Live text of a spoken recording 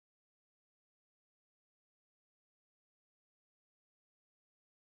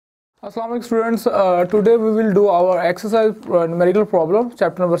Assalamualaikum students, today we will do our exercise numerical problem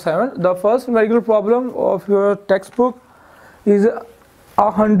chapter number 7. The first numerical problem of your textbook is a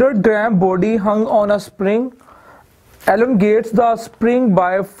 100-gram body hung on a spring elongates the spring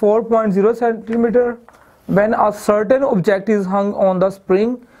by 4.0 centimeter. When a certain object is hung on the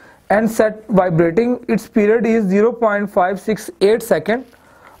spring and set vibrating, its period is 0.568 second.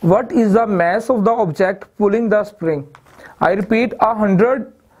 What is the mass of the object pulling the spring? I repeat,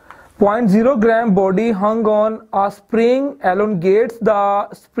 100.0-gram body hung on a spring elongates the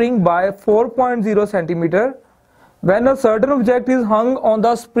spring by 4.0 centimeter. When a certain object is hung on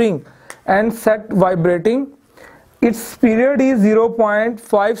the spring and set vibrating, its period is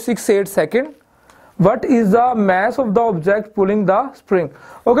 0.568 second. What is the mass of the object pulling the spring?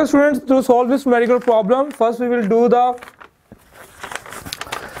 Okay students, to solve this numerical problem, first we will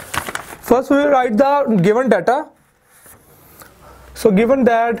write the given data. So given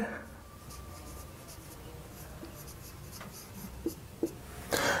that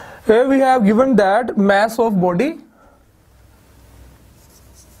here we have given that mass of body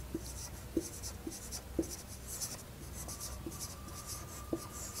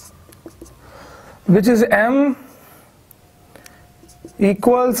which is m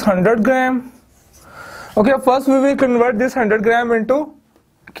equals 100 gram. Okay, first we will convert this 100 gram into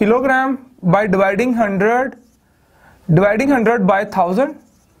kilogram by dividing 100 by 1000.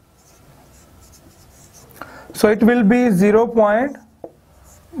 So it will be 0.1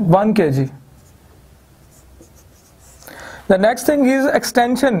 kg. The next thing is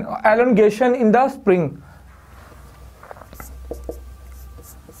extension, elongation in the spring.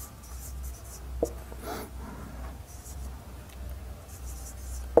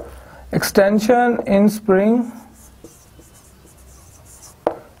 Extension in spring,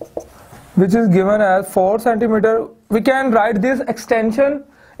 which is given as 4 centimeter. We can write this extension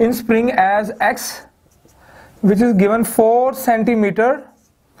in spring as x, which is given 4 centimeter.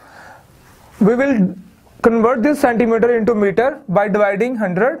 We will convert this centimeter into meter by dividing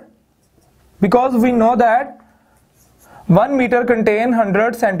 100, because we know that 1 meter contains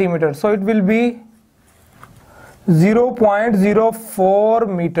 100 centimeters. So it will be 0.04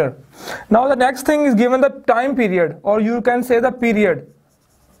 meter. Now the next thing is given the time period, or you can say the period.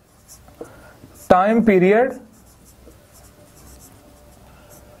 Time period.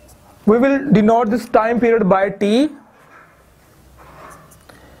 We will denote this time period by t,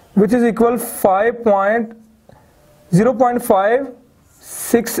 which is equal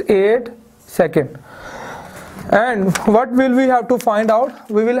 0.568 second. And what will we have to find out?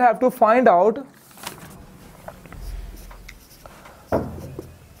 We will have to find out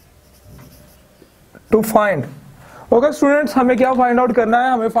okay students, हमें क्या find out करना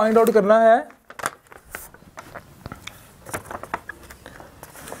है? हमें find out करना है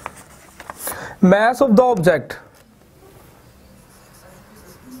mass of the object.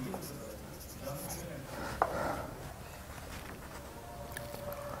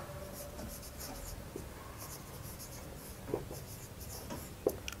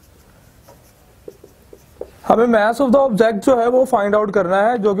 हमें mass of the object जो है वो फाइंड आउट करना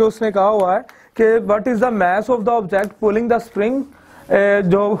है, जो कि उसने कहा हुआ है कि what is the mass of the object pulling the spring.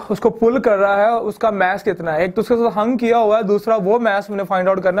 जो उसको पुल कर रहा है उसका मैस कितना है. एक तो उसके साथ हंग किया हुआ है, दूसरा वो मैस हमने फाइंड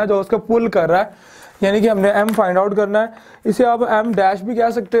आउट करना है जो उसको पुल कर रहा है, यानी कि हमने m फाइंड आउट करना है. इसे आप m डैश भी कह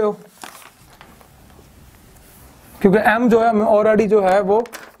सकते हो, क्योंकि m जो है हमें ऑलरेडी जो है वो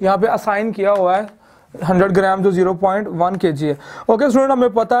यहाँ पे असाइन किया हुआ है 100 ग्राम जो 0.1 kg है. ओके स्टूडेंट,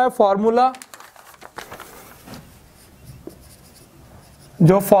 हमें पता है फॉर्मूला,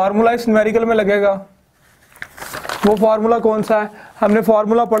 जो फार्मूला इस न्यूमेरिकल में लगेगा वो फार्मूला कौन सा है? हमने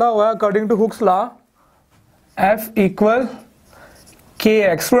फार्मूला पढ़ा हुआ है according to Hooke's law, F equal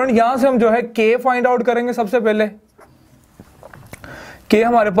kx. Student यहां से हम जो है k फाइंड आउट करेंगे. सबसे पहले k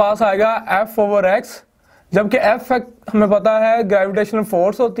हमारे पास आएगा F ओवर x, जबकि F हमें पता है ग्रेविटेशनल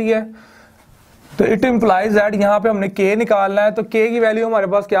फोर्स होती है, तो इट इम्प्लाइज दैट यहाँ पे हमने k निकालना है. तो k की वैल्यू हमारे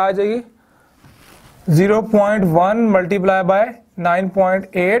पास क्या आ जाएगी? 0.1 multiply by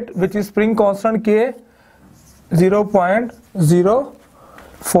 9.8 which is spring constant k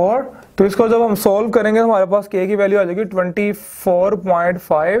 0.04. तो इसको जब हम सॉल्व करेंगे तो हमारे पास k की वैल्यू आ जाएगी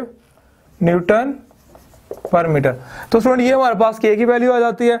 24.5 न्यूटन पर मीटर. तो स्टूडेंट ये हमारे पास k की वैल्यू आ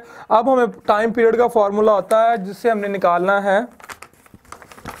जाती है. अब हमें टाइम पीरियड का फॉर्मूला होता है जिससे हमने निकालना है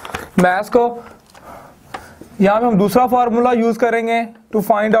मैस को. यहाँ पे हम दूसरा फॉर्मूला यूज करेंगे to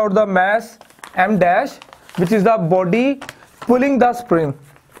find out the mess m dash, which is the body pulling the spring.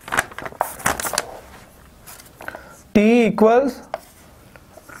 T equals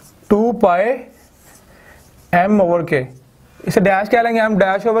 2 pi m over k. इसे डैश कह लेंगे हम,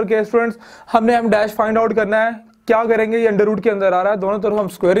 डैश ओवर के स्टूडेंट्स। हमने हम डैश फाइंड आउट करना है, क्या करेंगे, ये अंडर रूट के अंदर आ रहा है, दोनों तरफ हम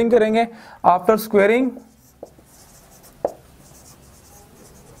स्क्वायरिंग करेंगे। आफ्टर स्क्वायरिंग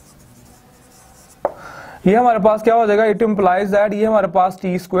ये हमारे पास क्या हो जाएगा, इट इम्प्लाइज दैट ये हमारे पास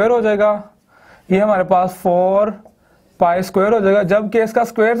टी स्क्वायर हो जाएगा, ये हमारे पास 4 पाई स्क्वायर हो जाएगा। जब कि इसका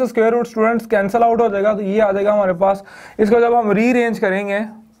स्क्वायर से square root students cancel out हो जाएगा, तो ये आ जाएगा हमारे पास। इसको जब हम रीअरेंज करेंगे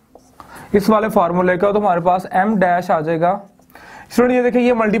इस वाले फार्मूले का, तो हमारे पास m डैश आ जाएगा। स्टूडेंट ये देखिए,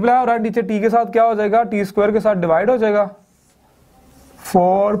 ये मल्टीप्लाई हो रहा है, नीचे टी के साथ क्या हो जाएगा, टी स्क्वायर के साथ डिवाइड हो जाएगा,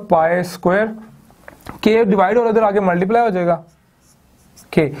 4 पाई स्क्वायर के डिवाइड हो रहा है, इधर आगे मल्टीप्लाई हो जाएगा।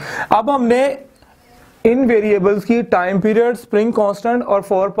 ओके, अब हमने इन वेरिएबल्स की टाइम पीरियड, स्प्रिंग कांस्टेंट और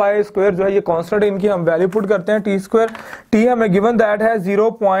 4 पाई स्क्वायर जो है ये कांस्टेंट, इनकी हम वैल्यू पुट करते हैं। टी स्क्वायर, टी हमें गिवन दैट है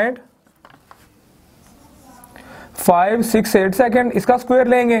 0.568 सेकेंड, इसका स्क्वायर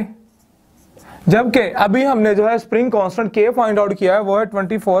लेंगे। जबकि अभी हमने जो है स्प्रिंग कांस्टेंट के फाइंड आउट किया है, वो है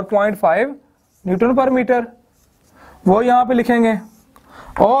 24.5 न्यूटन पर मीटर, वो यहाँ पे लिखेंगे।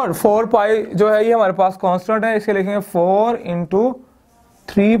 और 4 पाई जो है ये हमारे पास कांस्टेंट है, इसके लिखेंगे 4 इंटू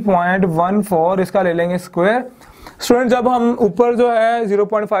 3.14, इसका ले लेंगे स्क्वायर। स्टूडेंट जब हम ऊपर जो है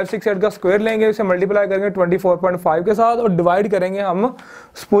 0.568 का स्क्वायर लेंगे, इसे मल्टीप्लाई करेंगे 24.5 के साथ और डिवाइड करेंगे हम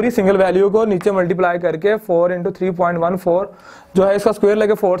पूरी सिंगल वैल्यू को, नीचे मल्टीप्लाई करके 4 इंटू 3.14 जो है इसका स्क्वायर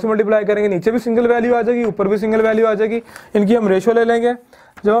लेके 4 से मल्टीप्लाई करेंगे, नीचे भी सिंगल वैल्यू आ जाएगी, ऊपर भी सिंगल वैल्यू आ जाएगी। इनकी हम रेशो ले लेंगे।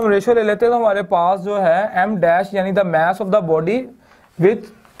 जब हम रेशो ले लेते हैं तो हमारे पास जो है m डैश यानी the mass of the body which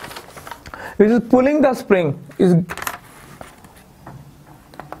is pulling the spring is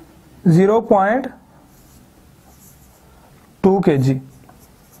 0.2 kg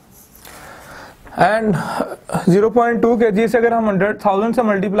and 0.2 kg से अगर हम 100,000 से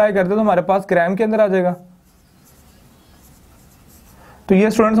मल्टीप्लाई करते तो हमारे पास ग्राम के अंदर आ जाएगा। तो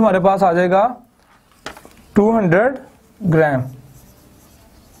ये स्टूडेंट्स हमारे पास आ जाएगा 200 ग्राम।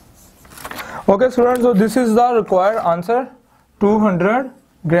 Okay students, so this is the required answer, 200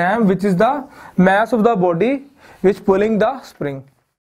 gram which is the mass of the body which pulling the spring.